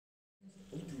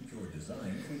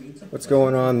What's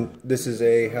going on? This is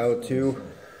a how-to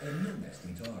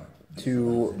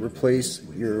to replace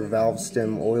your valve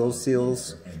stem oil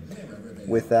seals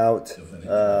without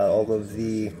all of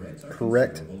the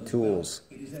correct tools.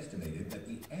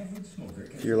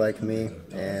 If you're like me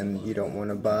and you don't want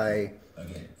to buy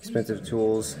expensive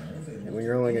tools when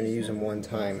you're only going to use them one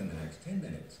time,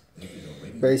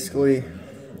 basically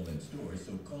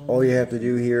all you have to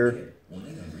do here,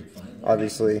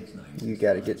 obviously you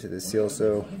got to get to the seal,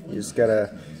 so you just got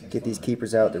to get these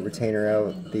keepers out, the retainer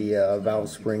out, the valve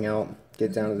spring out,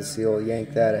 get down to the seal,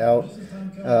 yank that out.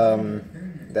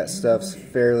 That stuff's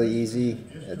fairly easy.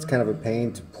 It's kind of a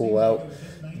pain to pull out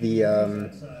the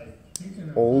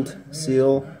old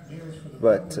seal,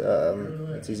 but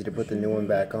it's easy to put the new one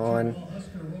back on.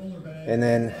 And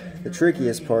then the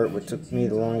trickiest part, what took me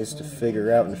the longest to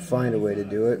figure out and find a way to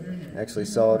do it, I actually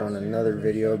saw it on another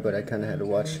video, but I kind of had to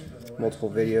watch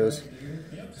multiple videos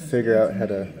to figure out how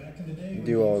to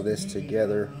do all this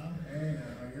together.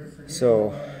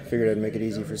 So I figured I'd make it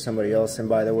easy for somebody else. And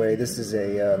by the way, this is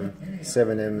a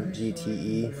 7M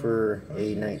GTE for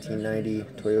a 1990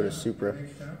 Toyota Supra.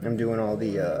 I'm doing all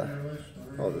the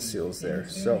seals there.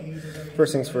 So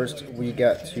first things first, we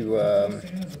got to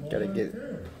get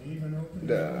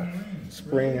the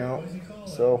spring out.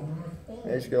 So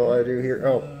basically all I do here,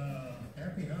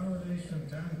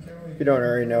 if you don't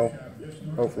already know,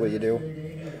 hopefully you do,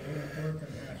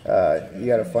 you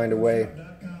got to find a way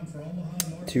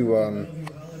to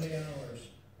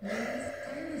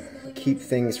keep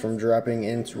things from dropping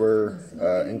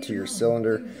into your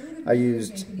cylinder. I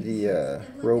used the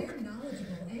rope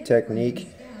technique.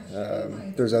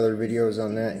 There's other videos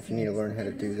on that if you need to learn how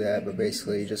to do that, but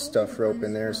basically you just stuff rope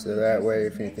in there so that way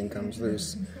if anything comes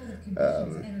loose,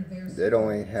 it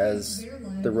only has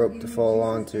the rope to fall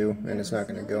onto and it's not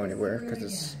going to go anywhere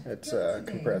because it's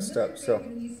compressed up. So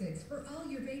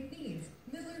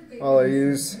all I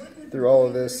use through all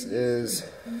of this is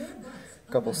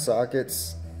a couple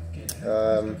sockets.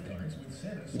 You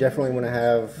definitely want to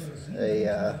have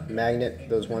a magnet,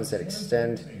 those ones that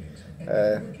extend.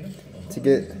 To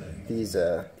get these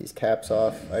caps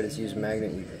off, I just use a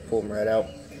magnet. You can pull them right out.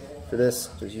 For this,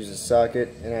 just use a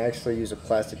socket, and I actually use a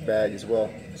plastic bag as well.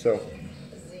 So,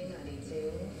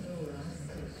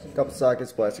 a couple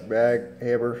sockets, plastic bag,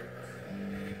 hammer,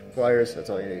 pliers. That's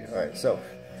all you need. All right, so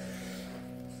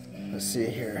let's see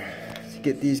here. To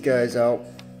get these guys out,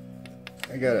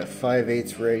 I got a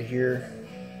 5/8 right here.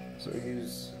 So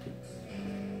use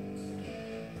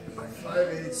my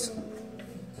 5/8,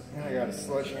 and I got a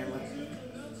sledgehammer.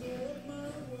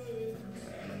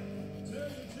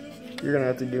 You're gonna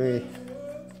have to give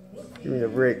me a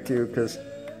break too, because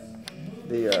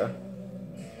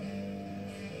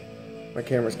my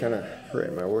camera's kind of right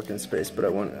in my working space, but I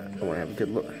want to have a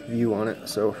good view on it.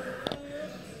 So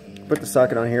put the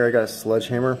socket on here. I got a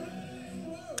sledgehammer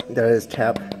that is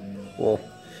tap. Well,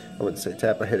 I wouldn't say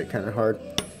tap. I hit it kind of hard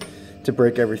to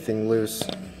break everything loose.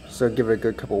 So give it a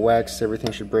good couple whacks.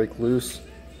 Everything should break loose.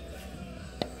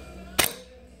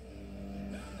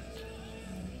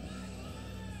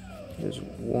 There's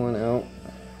one out.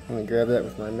 I'm going to grab that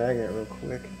with my magnet real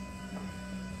quick.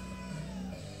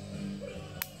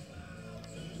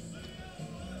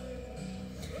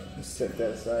 Just set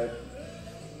that aside.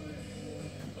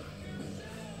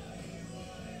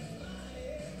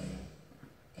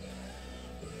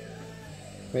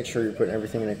 Make sure you're putting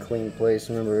everything in a clean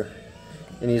place. Remember,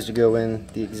 it needs to go in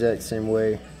the exact same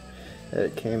way that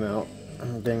it came out. I'm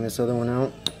going to bang this other one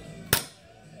out.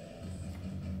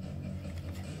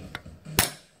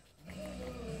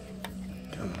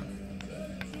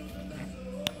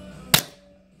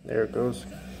 There it goes.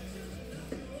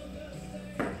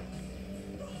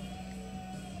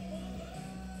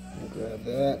 Grab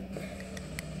that,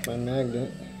 my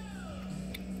magnet.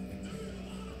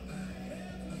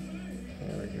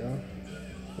 There we go.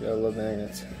 You gotta love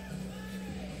magnets.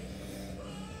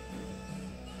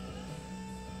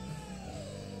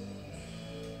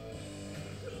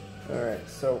 Alright,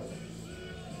 so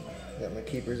got my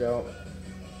keepers out.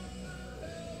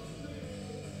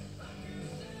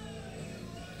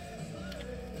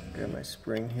 Got my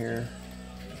spring here.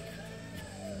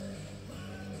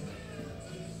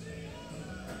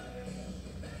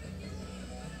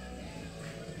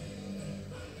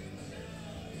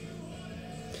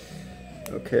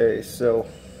 Okay, so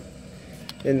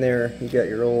in there you got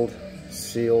your old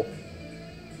seal.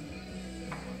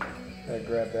 Gotta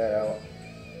grab that out.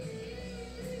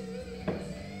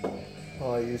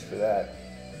 All I use for that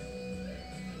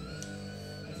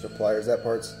is the pliers. That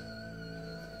part's,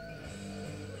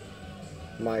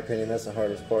 in my opinion, that's the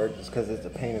hardest part, just because it's a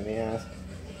pain in the ass.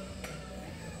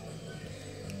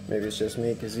 Maybe it's just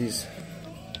me because these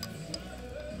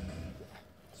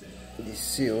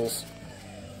seals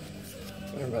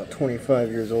are about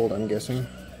 25 years old, I'm guessing.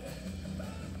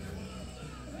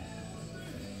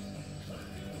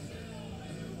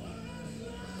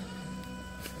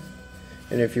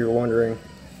 And if you're wondering,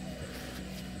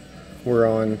 we're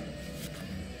on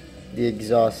the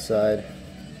exhaust side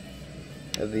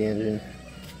of the engine,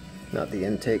 not the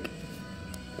intake.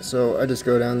 So I just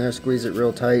go down there, squeeze it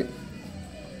real tight.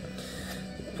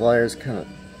 Pliers kind of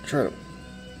try to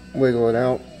wiggle it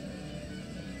out.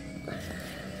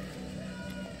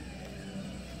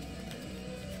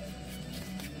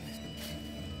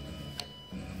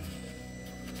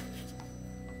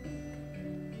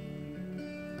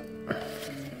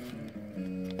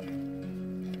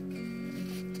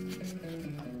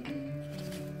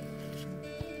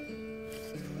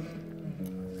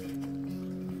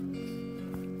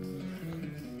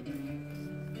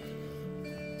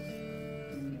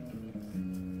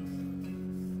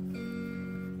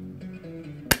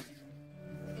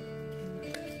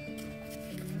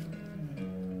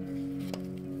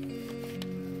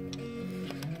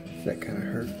 That kind of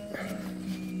hurt.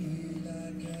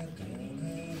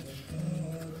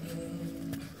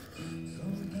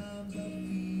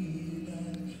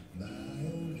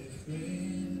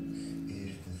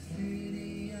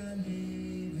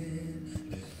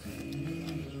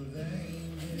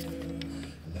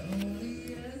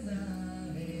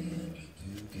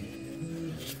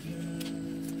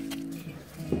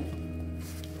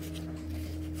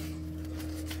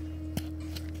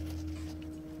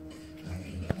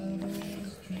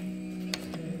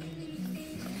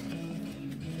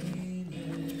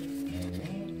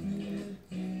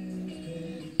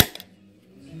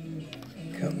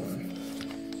 Come on.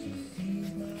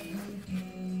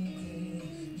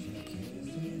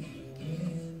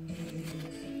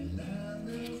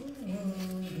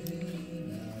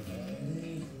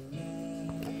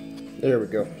 There we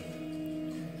go.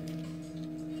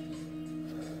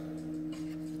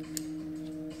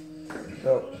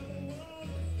 So,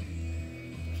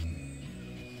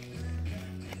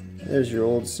 there's your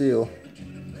old seal.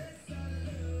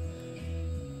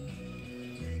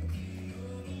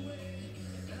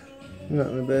 Not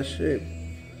in the best shape.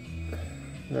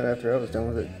 Not after I was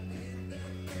done with it.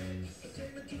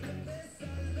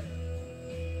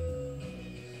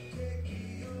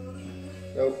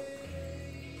 Nope.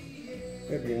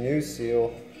 Maybe a new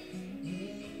seal.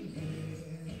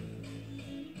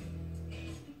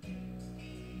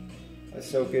 I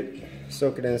soak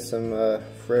it in some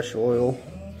fresh oil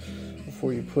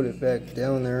before you put it back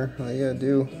down there. All you gotta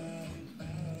do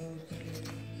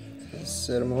is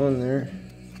set them on there.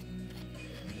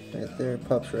 Right there, it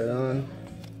pops right on.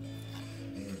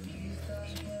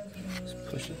 Just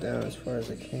push it down as far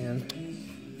as I can.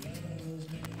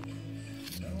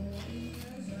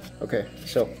 Okay,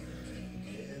 so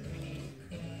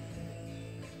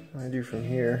what I do from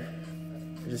here,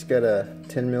 I just got a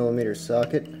 10mm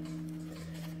socket,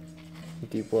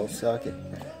 deep well socket.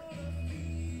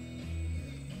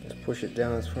 Just push it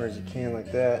down as far as you can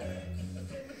like that.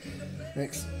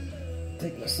 Next,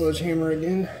 take my sledgehammer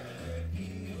again.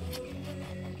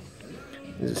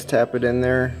 Just tap it in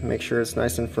there, make sure it's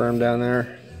nice and firm down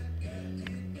there.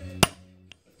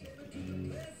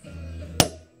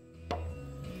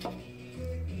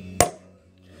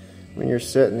 When you're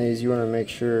setting these, you want to make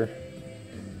sure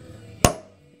they're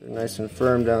nice and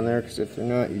firm down there, because if they're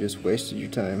not, you just wasted your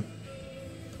time.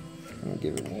 I'll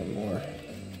give it one more.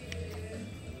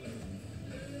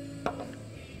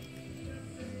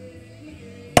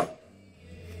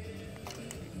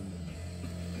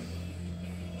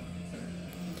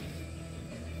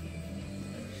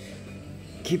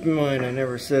 Keep in mind, I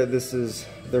never said this is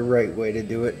the right way to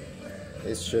do it.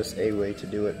 It's just a way to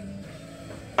do it.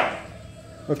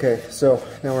 Okay, so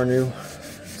now our new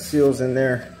seal's in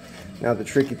there. Now the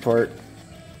tricky part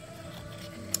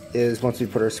is, once we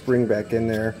put our spring back in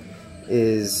there,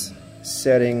 is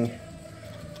setting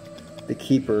the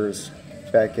keepers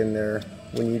back in there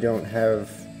when you don't have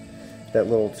that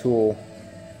little tool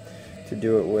to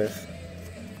do it with.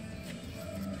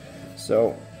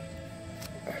 So,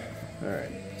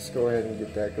 alright, let's go ahead and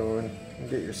get that going.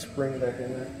 Get your spring back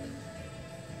in there.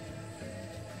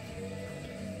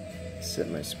 Set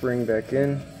my spring back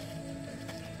in.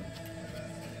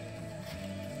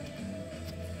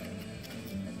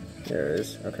 There it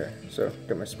is. Okay, so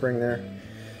got my spring there.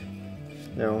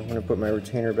 Now I'm going to put my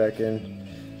retainer back in.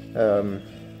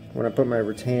 When I put my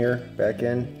retainer back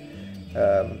in,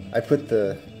 I put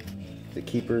the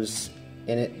keepers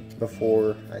in it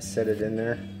before I set it in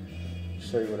there.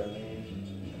 Show you what I mean.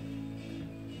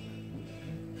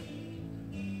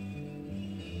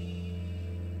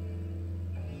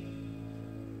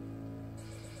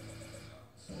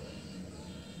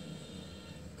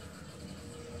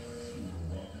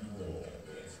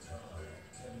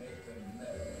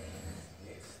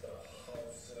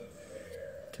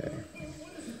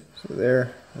 So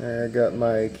there, I got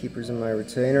my keepers in my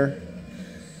retainer.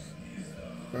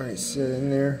 Already set in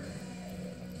there.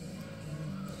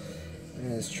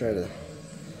 And just try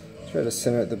to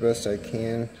center it the best I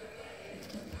can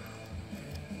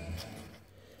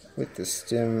with the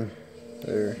stem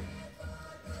there.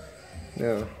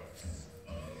 Now,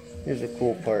 here's a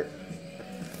cool part.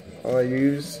 All I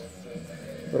use,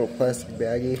 a little plastic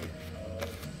baggie,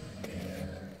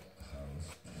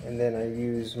 and then I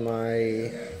use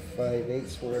my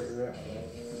 5/8 whatever.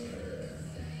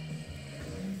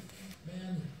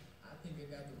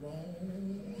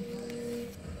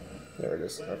 There it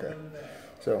is. Okay.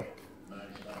 So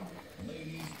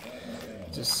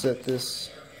just set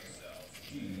this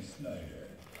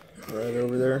right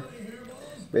over there.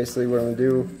 Basically what I'm gonna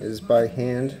do is by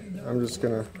hand, I'm just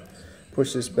gonna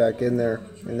push this back in there,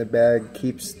 and the bag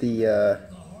keeps the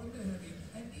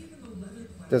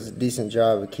does a decent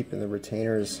job of keeping the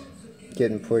retainers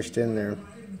getting pushed in there.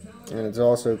 And it's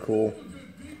also cool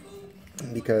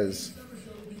because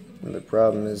the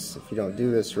problem is if you don't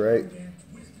do this right,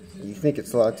 you think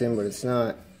it's locked in, but it's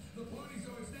not.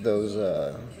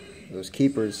 Those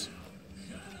keepers,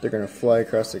 they're gonna fly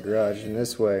across the garage. And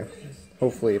this way,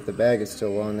 hopefully, if the bag is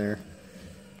still on there,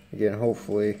 again,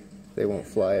 hopefully they won't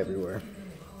fly everywhere.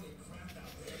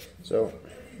 So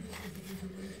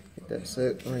that's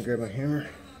it. I'm gonna grab my hammer.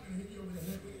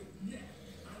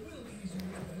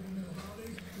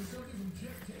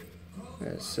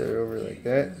 And set it over like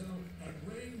that.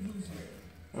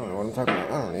 I don't know what I'm talking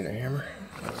about. I don't need a hammer.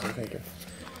 That's what I'm thinking.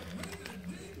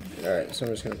 Alright, so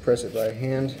I'm just going to press it by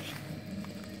hand.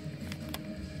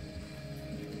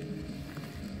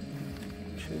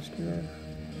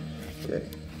 Okay.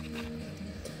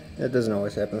 That doesn't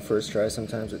always happen the first try.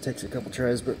 Sometimes it takes a couple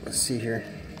tries, but let's see here.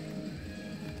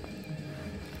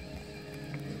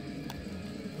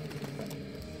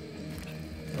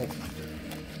 Oh.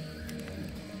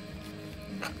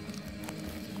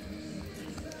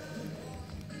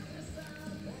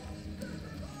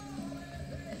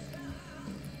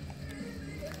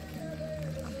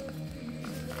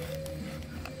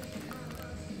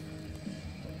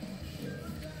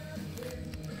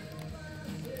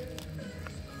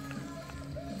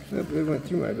 Nope, it went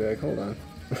through my bag. Hold on.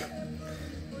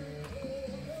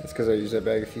 That's because I used that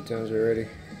bag a few times already.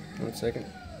 1 second.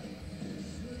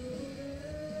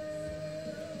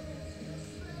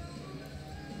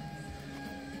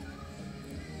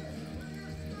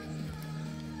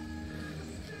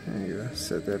 There you go.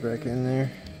 Set that back in there.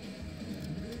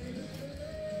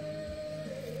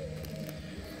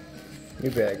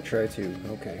 New bag, try 2.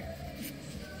 Okay.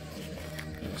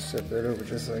 Set that over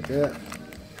just like that.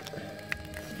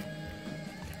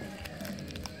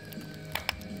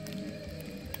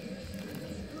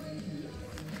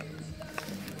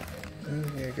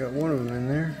 Okay, I got one of them in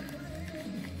there.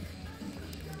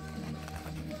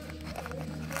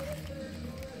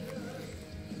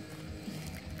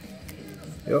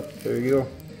 Yep, there you go.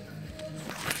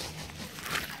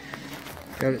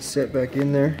 Got it set back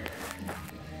in there.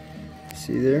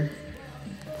 See there?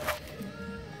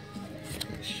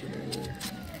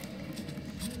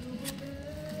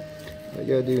 What I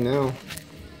gotta do now,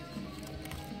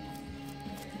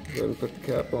 go ahead and put the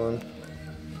cap on.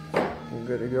 I'm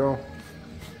good to go.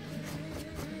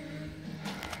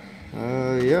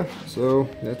 Yeah, so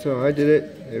that's how I did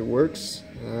it. It works.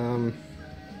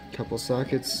 Couple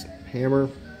sockets, hammer,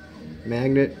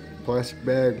 magnet, plastic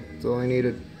bag. That's all I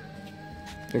needed.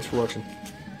 Thanks for watching.